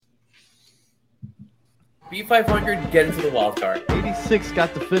Be 500, get into the wild card. 86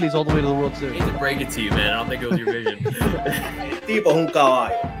 got the Phillies all the way to the World I Series. hate to break it to you, man. I don't think it was your vision. Tipo un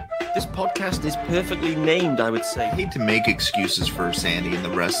caballo. This podcast is perfectly named, I would say. I hate to make excuses for Sandy and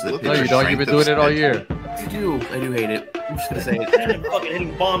the rest of the No, you don't. You've been doing it all year. I do hate it. I'm just gonna say it. I'm fucking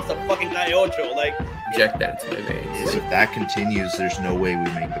hitting bombs to fucking Cayocho. Like, Inject that into my veins. If that continues, there's no way we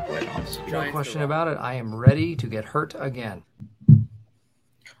make the playoffs. No question about it. I am ready to get hurt again.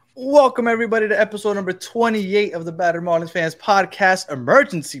 Welcome, everybody, to episode number 28 of the Battered Marlins Fans podcast,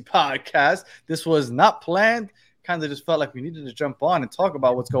 emergency podcast. This was not planned. Kind of just felt like we needed to jump on and talk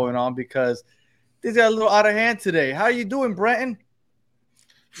about what's going on because things got a little out of hand today. How are you doing, Brenton?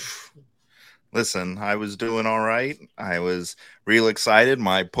 Listen, I was doing all right. I was real excited.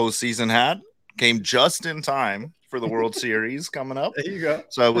 My postseason hat came just in time for the World Series coming up. There you go.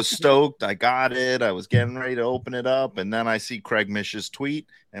 So I was stoked. I got it. I was getting ready to open it up. And then I see Craig Mish's tweet,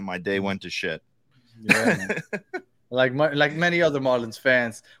 and my day went to shit. Yeah, like many other Marlins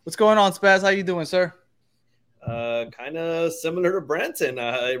fans. What's going on, Spaz? How you doing, sir? kind of similar to Branson.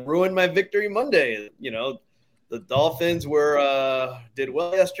 I ruined my victory Monday. You know, the Dolphins did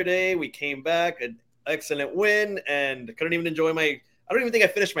well yesterday. We came back, an excellent win, and couldn't even enjoy I don't even think I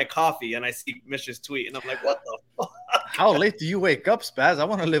finished my coffee, and I see Mish's tweet, and I'm like, what the fuck? How late do you wake up, Spaz? I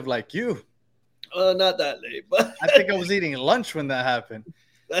want to live like you. Not that late, but I think I was eating lunch when that happened.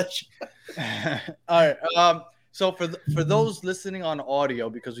 that's All right. So for those listening on audio,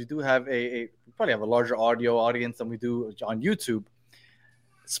 because we do have we probably have a larger audio audience than we do on YouTube.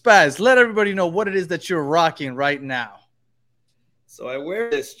 Spaz, let everybody know what it is that you're rocking right now. So I wear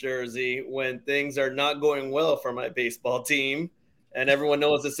this jersey when things are not going well for my baseball team. And everyone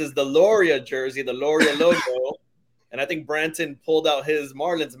knows this is the Loria jersey, the Loria logo. And I think Branton pulled out his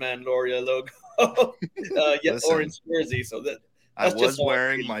Marlins man Loria logo, orange jersey. So I was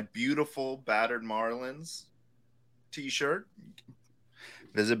wearing my beautiful Battered Marlins t-shirt.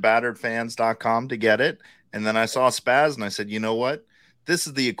 Visit batteredfans.com to get it. And then I saw Spaz and I said, you know what? This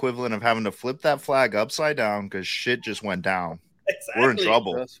is the equivalent of having to flip that flag upside down because shit just went down. Exactly. We're in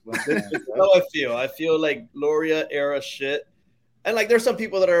trouble. That's how I feel. I feel like Loria era shit. And like there's some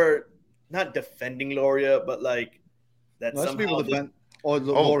people that are not defending Loria, but like that some people defend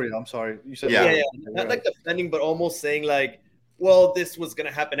Loria. I'm sorry. You said yeah. Not like defending, but almost saying like, well, this was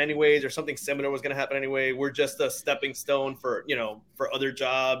gonna happen anyways, or something similar was gonna happen anyway. We're just a stepping stone for other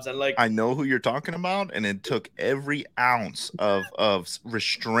jobs. And like I know who you're talking about, and it took every ounce of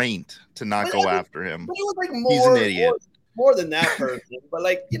restraint to not go after him. But it was like He's an idiot. More than that person. But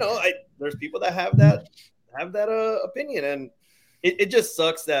like, there's people that have that opinion, and it just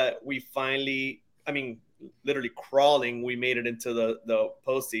sucks that we finally, literally crawling, we made it into the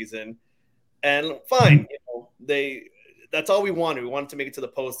postseason. And fine, that's all we wanted. We wanted to make it to the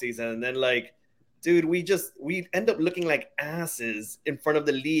postseason. And then like, dude, we end up looking like asses in front of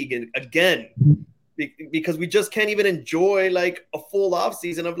the league and again, because we just can't even enjoy like a full off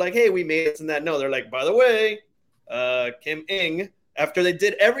season of like, hey, we made it and that. No, they're like, by the way, Kim Ng, after they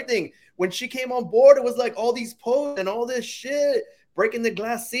did everything, when she came on board, it was like all these posts and all this shit, breaking the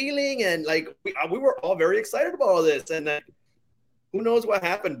glass ceiling. And like, we were all very excited about all this. And who knows what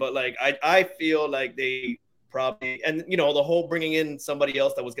happened, but like, I feel like they probably, and the whole bringing in somebody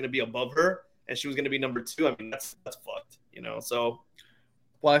else that was going to be above her and she was going to be number 2. I mean, that's fucked, so.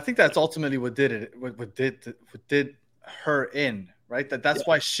 Well, I think that's ultimately what did it. What did her in, right? That's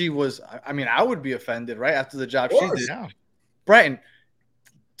why she was. I would be offended, right, after the job she did. Yeah. Brenton,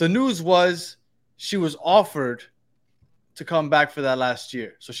 the news was she was offered to come back for that last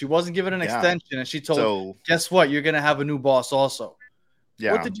year, so she wasn't given an extension, and she told, "Guess what? You're going to have a new boss also."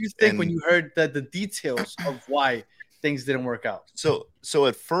 Yeah. What did you think when you heard the details of why things didn't work out? So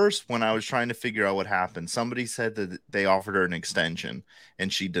at first, when I was trying to figure out what happened, somebody said that they offered her an extension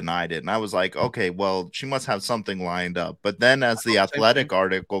and she denied it. And I was like, okay, well, she must have something lined up. But then as the Athletic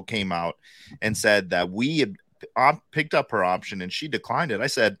article came out and said that we had picked up her option and she declined it, I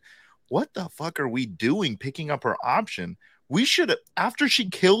said, what the fuck are we doing picking up her option? We should have, after she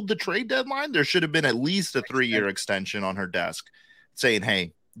killed the trade deadline, there should have been at least a 3-year extension on her desk saying,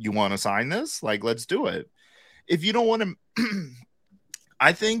 hey, you want to sign this? Like, let's do it. If you don't want to,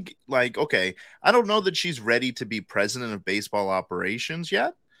 I think, like, okay, I don't know that she's ready to be president of baseball operations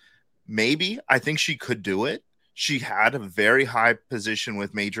yet. Maybe. I think she could do it. She had a very high position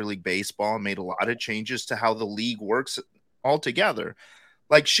with Major League Baseball and made a lot of changes to how the league works altogether.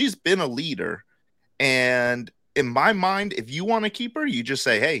 Like, she's been a leader. And in my mind, if you want to keep her, you just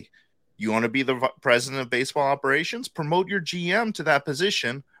say, hey, you want to be the president of baseball operations? Promote your GM to that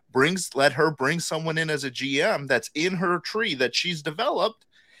position. Let her bring someone in as a GM that's in her tree that she's developed,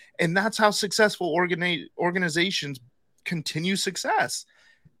 And that's how successful organizations continue success.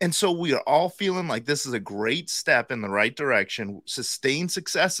 And so we are all feeling like this is a great step in the right direction. Sustained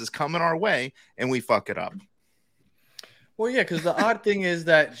success is coming our way, and we fuck it up. Well, yeah, because the odd thing is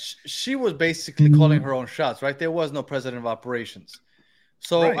that she was basically calling her own shots, right? There was no president of operations.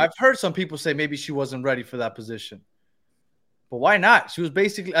 So Right. I've heard some people say maybe she wasn't ready for that position. But why not? She was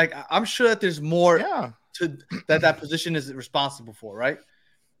basically like, I'm sure that there's more to that position is responsible for, right?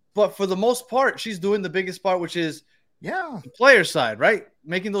 But for the most part, she's doing the biggest part, which is the player side, right?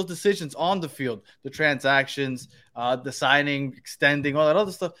 Making those decisions on the field, the transactions, the signing, extending, all that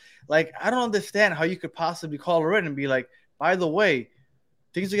other stuff. Like, I don't understand how you could possibly call her in and be like, by the way,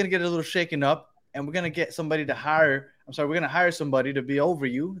 things are going to get a little shaken up, and we're going to get somebody to hire. We're going to hire somebody to be over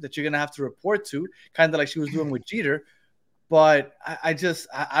you that you're going to have to report to, kind of like she was doing with Jeter. But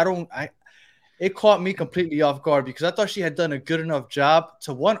it caught me completely off guard because I thought she had done a good enough job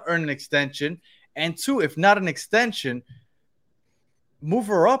to, one, earn an extension, and two, if not an extension, move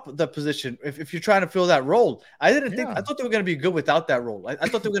her up the position if you're trying to fill that role. I thought they were going to be good without that role. I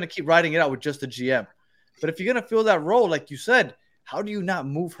thought they were going to keep riding it out with just the GM. But if you're going to fill that role, like you said, how do you not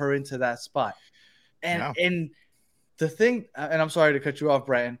move her into that spot? And the thing, and I'm sorry to cut you off,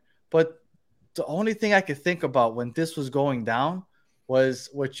 Brian, but the only thing I could think about when this was going down was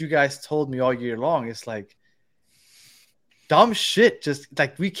what you guys told me all year long. It's like dumb shit. Just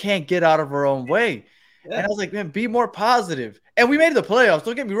like, we can't get out of our own way. Yeah. And I was like, man, be more positive. And we made the playoffs.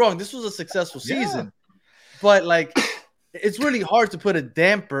 Don't get me wrong. This was a successful season. But like, it's really hard to put a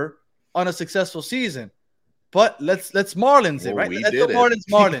damper on a successful season. But let's Marlins it, right? Let's go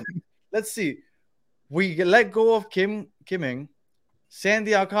Marlins. Let's see. We let go of Kim Ng.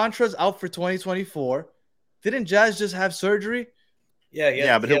 Sandy Alcantara's out for 2024. Didn't Jazz just have surgery?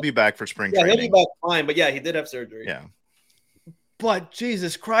 Yeah, but he'll be back for spring training. He'll be back fine, but he did have surgery. Yeah. But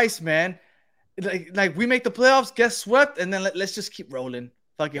Jesus Christ, man. Like we make the playoffs, get swept, and then let's just keep rolling.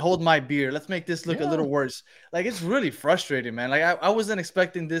 Like, hold my beer. Let's make this look a little worse. Like, it's really frustrating, man. Like, I wasn't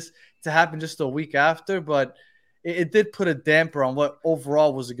expecting this to happen just a week after, but it did put a damper on what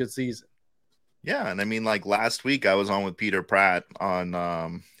overall was a good season. Yeah, and I mean, like last week I was on with Peter Pratt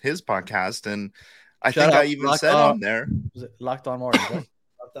on his podcast, and I think I even said on there. Was it Locked On Marlins, right?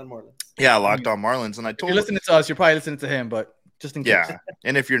 Locked On Marlins. Yeah, Locked On Marlins. And I told if you're listening to us, you're probably listening to him, but just in case. Yeah,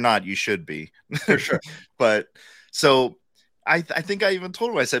 and if you're not, you should be. For sure. But so I think I even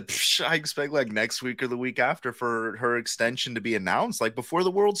told him, I said, I expect like next week or the week after for her extension to be announced. Like before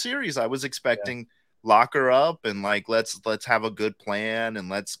the World Series, I was expecting lock her up and like let's have a good plan and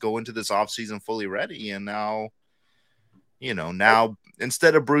let's go into this offseason fully ready. And now, now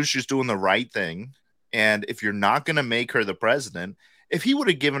instead of Bruce just doing the right thing, and if you're not going to make her the president, if he would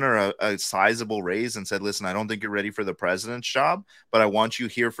have given her a sizable raise and said, listen, I don't think you're ready for the president's job, but I want you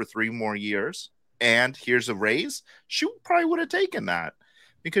here for 3 more years and here's a raise, she probably would have taken that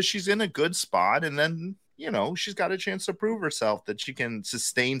because she's in a good spot. And then, she's got a chance to prove herself that she can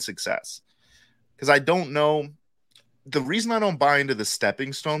sustain success. Because I don't know, the reason I don't buy into the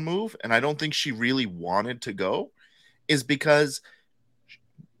stepping stone move, and I don't think she really wanted to go, is because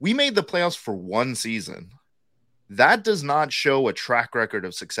we made the playoffs for 1 season. That does not show a track record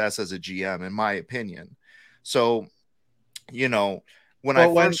of success as a GM, in my opinion. So, when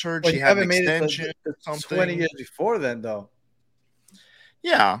I first heard she had an extension or something. 20 years before then, though.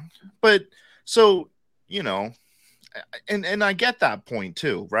 Yeah, but so, and I get that point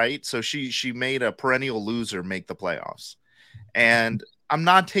too, right? So she made a perennial loser make the playoffs. And I'm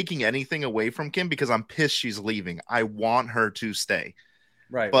not taking anything away from Kim because I'm pissed she's leaving. I want her to stay.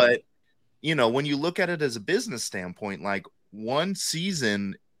 Right. But, when you look at it as a business standpoint, like 1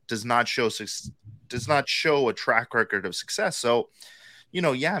 season does not show a track record of success. So,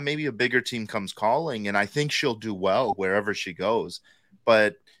 maybe a bigger team comes calling and I think she'll do well wherever she goes.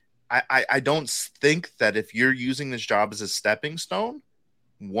 But I don't think that if you're using this job as a stepping stone,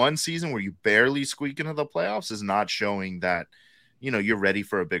 1 season where you barely squeak into the playoffs is not showing that, you're ready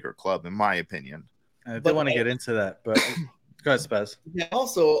for a bigger club, in my opinion. I don't want to get into that, but go ahead, Spaz. Yeah,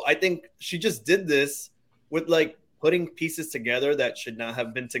 also, I think she just did this with like putting pieces together that should not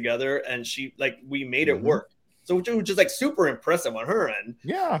have been together. And we made it work. So which was just like super impressive on her end.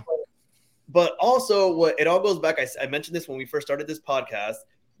 Yeah. But also it all goes back. I mentioned this when we first started this podcast.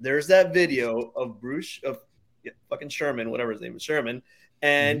 There's that video of Bruce, fucking Sherman, whatever his name is, Sherman.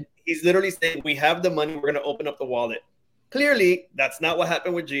 And he's literally saying, we have the money. We're going to open up the wallet. Clearly, that's not what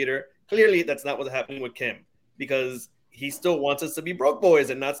happened with Jeter. Clearly, that's not what's happening with Kim, because he still wants us to be broke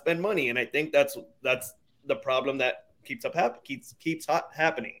boys and not spend money. And I think that's the problem that keeps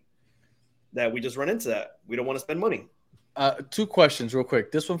happening, that we just run into that. We don't want to spend money. Two questions real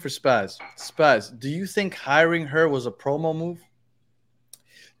quick. This one for Spaz. Spaz, do you think hiring her was a promo move?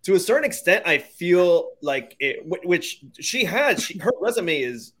 To a certain extent, I feel like it, which she has. Her resume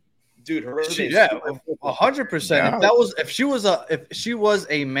is, dude. Her resume is 100%. If she was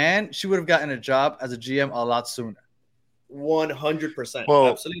a man, she would have gotten a job as a GM a lot sooner. 100%. Well,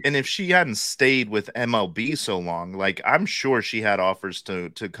 absolutely. And if she hadn't stayed with MLB so long, like I'm sure she had offers to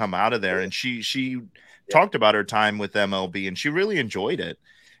come out of there, and she talked about her time with MLB, and she really enjoyed it,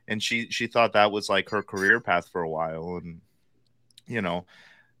 and she thought that was like her career path for a while, and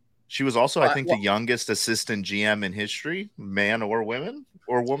she was also, I think, the youngest assistant GM in history, man or woman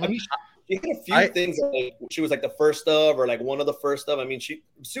or woman. I mean, she had a few things. Like she was like the first of, or like one of the first of. I mean, she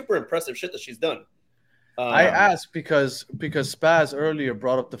super impressive shit that she's done. I asked because Spaz earlier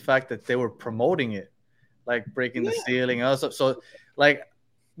brought up the fact that they were promoting it, like breaking the ceiling and all stuff. So, like,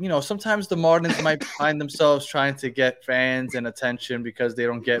 sometimes the Marlins might find themselves trying to get fans and attention because they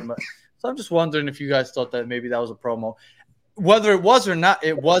don't get much. So I'm just wondering if you guys thought that maybe that was a promo. Whether it was or not,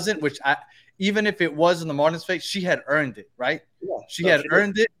 it wasn't. Even if it was in the Marlins' face, she had earned it, right? Yeah, she had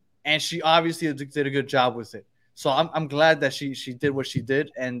earned it, and she obviously did a good job with it. So I'm glad that she did what she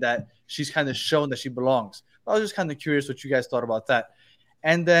did, and that she's kind of shown that she belongs. I was just kind of curious what you guys thought about that.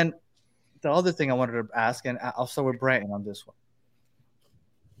 And then the other thing I wanted to ask, and I'll start with Brandon on this one.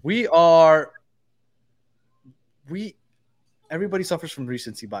 Everybody suffers from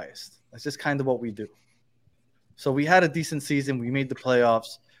recency bias. That's just kind of what we do. So we had a decent season. We made the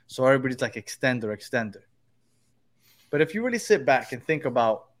playoffs. So everybody's like extender. But if you really sit back and think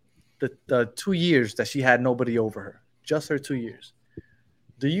about the 2 years that she had nobody over her, just her 2 years,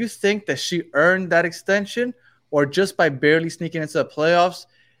 do you think that she earned that extension, or just by barely sneaking into the playoffs,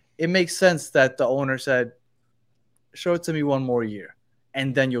 it makes sense that the owner said, show it to me one more year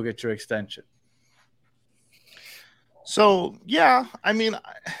and then you'll get your extension? So, yeah, I mean,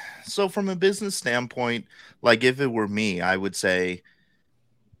 so from a business standpoint, like if it were me, I would say,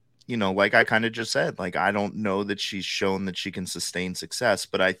 like I kind of just said, like, I don't know that she's shown that she can sustain success,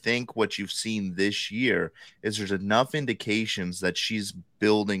 but I think what you've seen this year is there's enough indications that she's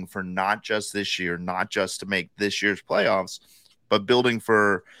building for not just this year, not just to make this year's playoffs, but building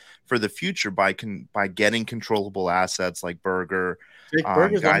for the future by getting controllable assets like Berger. Jake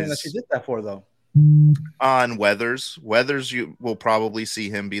Berger's the one that she did that for, though. On Weathers, you will probably see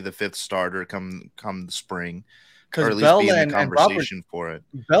him be the fifth starter come the spring, or at least Bell be in the conversation for it.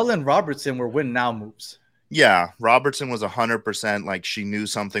 Bell and Robertson were win now moves. Yeah, Robertson was 100% like she knew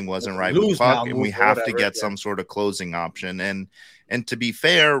something wasn't right with Puck, and we have to get some sort of closing option. And to be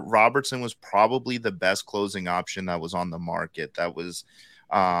fair, Robertson was probably the best closing option that was on the market. That was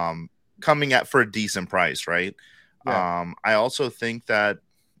coming at for a decent price, right? Yeah. I also think that,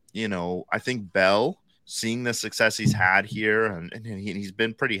 I think Bell, seeing the success he's had here, and he's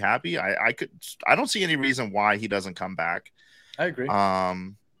been pretty happy. I don't see any reason why he doesn't come back. I agree.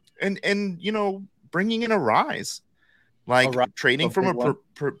 And bringing in a Rise, like trading from a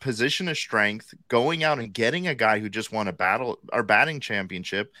position of strength, going out and getting a guy who just won a batting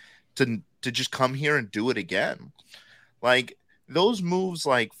championship to just come here and do it again. Like those moves,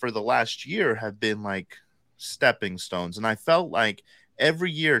 like for the last year, have been like stepping stones, and I felt like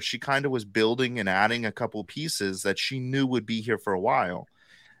every year she kind of was building and adding a couple pieces that she knew would be here for a while.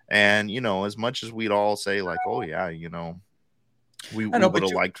 And, as much as we'd all say like, oh yeah, we would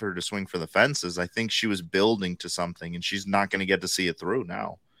have liked her to swing for the fences, I think she was building to something, and she's not going to get to see it through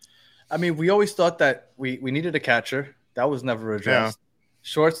now. I mean, we always thought that we needed a catcher. That was never addressed. Yeah.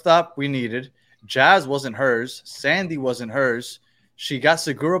 Shortstop we needed. Jazz wasn't hers. Sandy wasn't hers. She got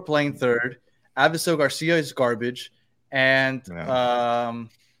Segura playing third. Avisail Garcia is garbage. And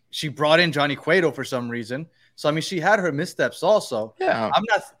she brought in Johnny Cueto for some reason. So, I mean, she had her missteps also. Yeah.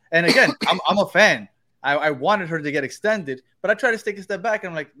 And again, I'm a fan. I wanted her to get extended, but I try to take a step back and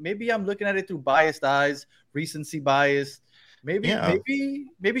I'm like, maybe I'm looking at it through biased eyes, recency bias. Maybe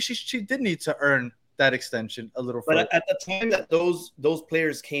she did need to earn that extension a little further. But at the time that those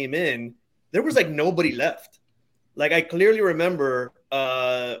players came in, there was like nobody left. Like I clearly remember,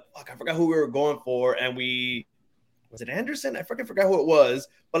 I forgot who we were going for, and was it Anderson? I forgot who it was,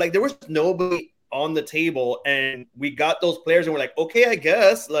 but like there was nobody on the table, and we got those players, and we're like, okay, I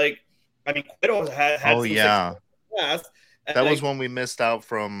guess. Like, I mean, Cueto had oh yeah, past, that was when we missed out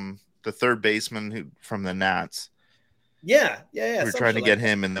from the third baseman from the Nats. Yeah. We were trying to get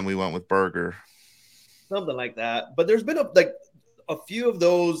him, and then we went with Berger. Something like that. But there's been a few of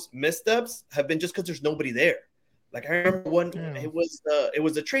those missteps have been just because there's nobody there. Like I remember one, it was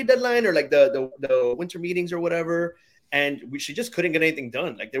the trade deadline or like the winter meetings or whatever, and she just couldn't get anything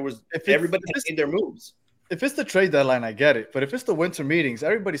done. Like there was everybody had made their moves. if it's the trade deadline, I get it. But if it's the winter meetings,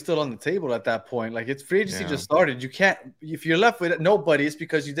 everybody's still on the table at that point. Like, it's free agency just started. You can't, if you're left with nobody, it's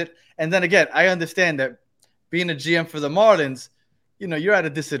because you did. And then again, I understand that being a GM for the Marlins, you're at a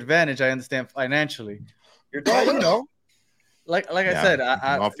disadvantage. I understand financially. But, like I said,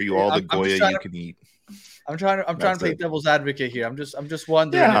 I offer you all the Goya you can eat. I'm trying to play devil's advocate here. I'm just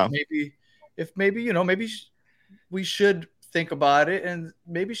wondering if maybe we should think about it, and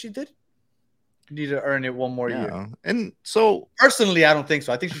maybe she did need to earn it one more year. And so personally, I don't think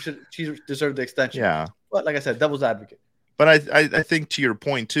so. I think she deserved the extension. Yeah. But like I said, devil's advocate. But I think to your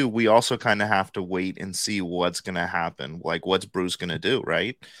point too, we also kind of have to wait and see what's going to happen. Like, what's Bruce going to do,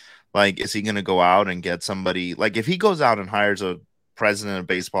 right? Like, is he going to go out and get somebody? Like, if he goes out and hires a president of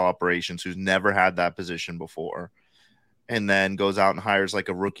baseball operations who's never had that position before, and then goes out and hires like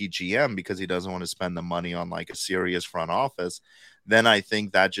a rookie GM because he doesn't want to spend the money on like a serious front office, then I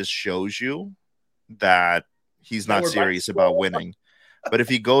think that just shows you that he's not serious about winning. But if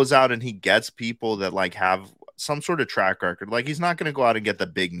he goes out and he gets people that like have some sort of track record, like, he's not going to go out and get the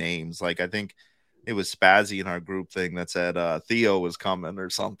big names. Like, I think it was Spazzy in our group thing that said Theo was coming or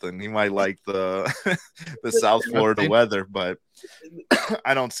something. He might like the South Florida weather, but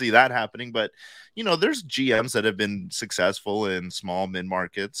I don't see that happening. But there's GMs that have been successful in small mid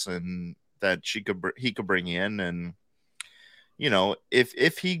markets and that he could bring in. And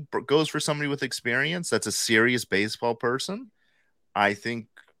if he goes for somebody with experience that's a serious baseball person, I think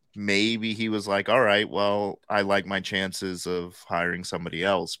maybe he was like, all right, well, I like my chances of hiring somebody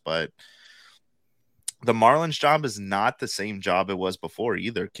else. But the Marlins job is not the same job it was before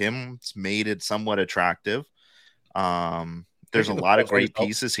either. Kim's made it somewhat attractive. There's a lot of great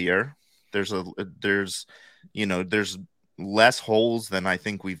pieces here. There's less holes than I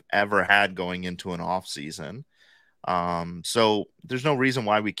think we've ever had going into an off season. So there's no reason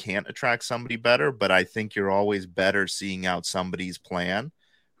why we can't attract somebody better, but I think you're always better seeing out somebody's plan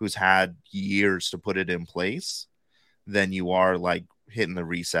who's had years to put it in place than you are like hitting the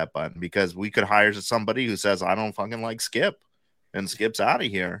reset button, because we could hire somebody who says, I don't fucking like Skip, and Skip's out of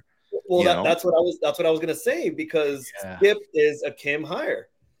here. Well, that's what I was gonna say, because Skip is a Kim hire,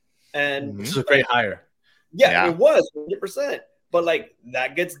 and this is a great hire. Yeah, it was 100%, but like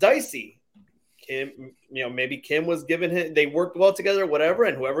that gets dicey. Kim, maybe Kim was giving him, they worked well together, whatever,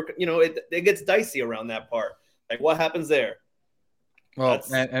 and whoever, it gets dicey around that part. Like, what happens there? Well,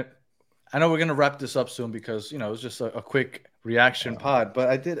 and I know we're gonna wrap this up soon because it was just a quick reaction pod, but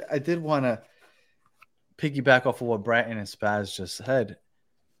I did want to piggyback off of what Bratton and Spaz just said.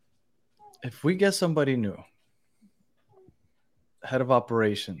 If we get somebody new, head of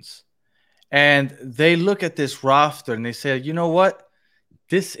operations, and they look at this roster and they say, you know what?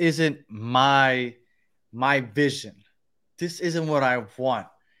 This isn't my vision. This isn't what I want.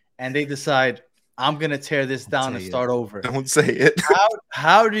 And they decide, I'm going to tear this down and start over. Don't say it.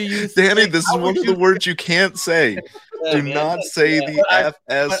 How do you Danny, this is one of the words you can't say. Do not say the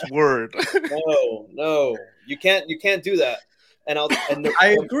FS word. No. You can't do that. And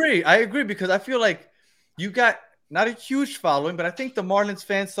I agree because I feel like you got not a huge following, but I think the Marlins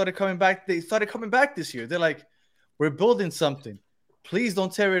fans started coming back. They started coming back this year. They're like, we're building something. Please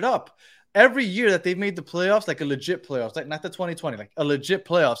don't tear it up. Every year that they've made the playoffs, like a legit playoffs, like not the 2020, like a legit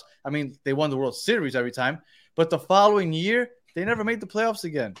playoffs. I mean, they won the World Series every time, but the following year, they never made the playoffs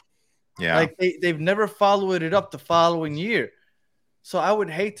again. Yeah. Like they've never followed it up the following year. So I would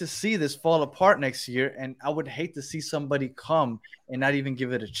hate to see this fall apart next year, and I would hate to see somebody come and not even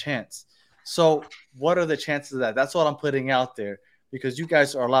give it a chance. So what are the chances of that? That's what I'm putting out there, because you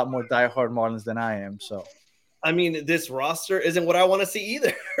guys are a lot more diehard Marlins than I am. So, I mean, this roster isn't what I want to see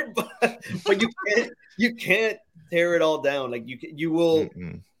either, but you can't tear it all down. Like you will,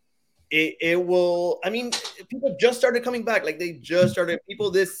 it will. I mean, people just started coming back. Like they just started.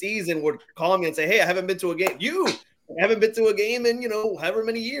 People this season would call me and say, "Hey, I haven't been to a game. You haven't been to a game in however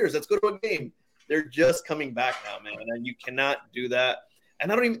many years. Let's go to a game." They're just coming back now, man, and you cannot do that.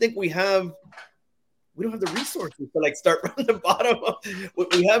 And I don't even think we don't have the resources to like start from the bottom.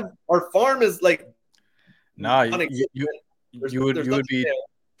 We have our farm is like. No, you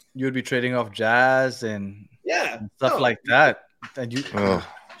would be trading off Jazz and stuff like that, and you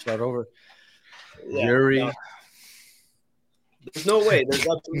start over. Yeah, Yuri. No. There's no way. There's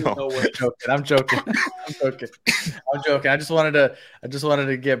absolutely no way. I'm joking. I just wanted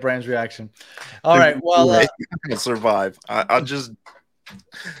to get Brian's reaction. All right. Well, survive. I'll just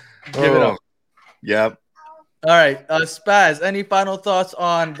give it up. Yep. All right, Spaz. Any final thoughts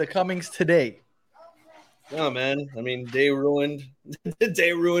on the Cummings today? No, man. I mean, day ruined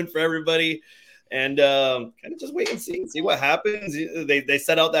for everybody. and kind of just wait and see what happens. They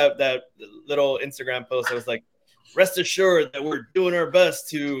set out that little Instagram post that was like, rest assured that we're doing our best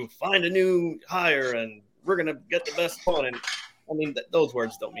to find a new hire and we're gonna get the best one. And I mean, those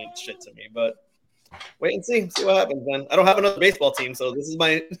words don't mean shit to me, but wait and see what happens, man. I don't have another baseball team, so this is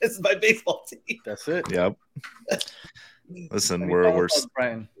my baseball team. That's it. Yep. Listen, we're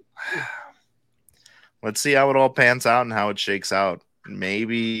let's see how it all pans out and how it shakes out.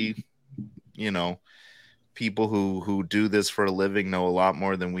 Maybe, people who do this for a living know a lot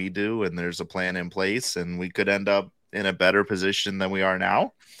more than we do, and there's a plan in place, and we could end up in a better position than we are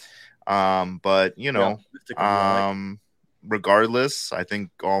now. But regardless, I think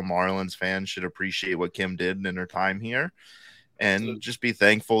all Marlins fans should appreciate what Kim did in her time here and just be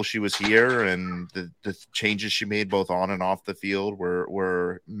thankful she was here, and the changes she made both on and off the field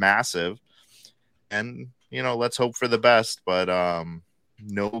were massive. And, let's hope for the best, but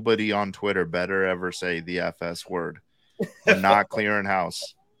nobody on Twitter better ever say the FS word. We're not clearing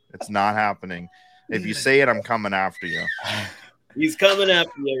house. It's not happening. If you say it, I'm coming after you. He's coming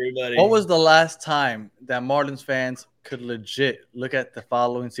after you, everybody. What was the last time that Marlins fans could legit look at the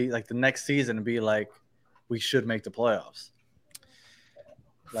following season, like the next season, and be like, we should make the playoffs?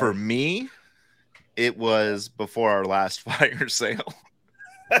 For me, it was before our last fire sale.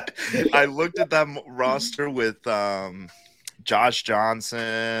 I looked at that roster with Josh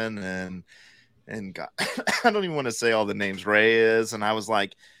Johnson and God, I don't even want to say all the names, Reyes, and I was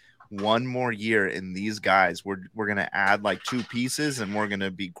like, one more year in these guys, we're gonna add like 2 pieces and we're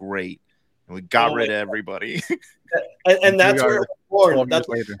gonna be great. And we got rid of everybody. and that's where we're born. That's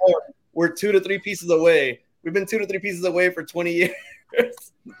where we're 2 to 3 pieces away. We've been 2 to 3 pieces away for 20 years.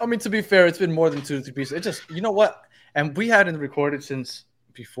 I mean, to be fair, it's been more than 2 to 3 pieces. It just, you know what? And we hadn't recorded since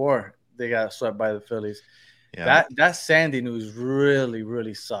before they got swept by the Phillies. Yeah. That Sandy news really,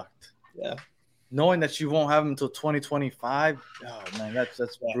 really sucked. Yeah. Knowing that you won't have him until 2025, oh man,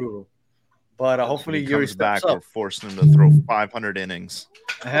 that's brutal. But hopefully Yuri steps up. We're forcing him to throw 500 innings.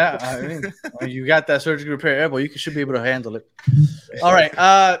 Yeah, I mean, you got that surgically repaired elbow. You should be able to handle it. All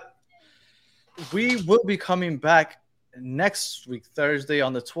right. We will be coming back next week, Thursday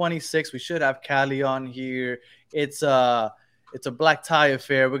on the 26th. We should have Callie on here. It's a black tie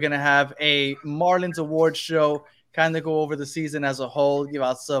affair. We're gonna have a Marlins award show, kind of go over the season as a whole, give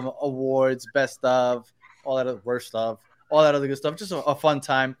out some awards, best of, all that other worst of, all that other good stuff. Just a fun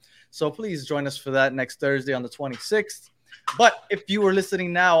time. So please join us for that next Thursday on the 26th. But if you are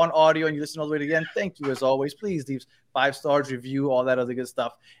listening now on audio and you listen all the way to the end, thank you as always. Please leave 5 stars, review, all that other good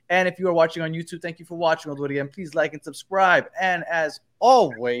stuff. And if you are watching on YouTube, thank you for watching all the way to the end. Please like and subscribe. And as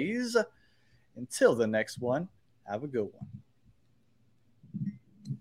always, until the next one, have a good one.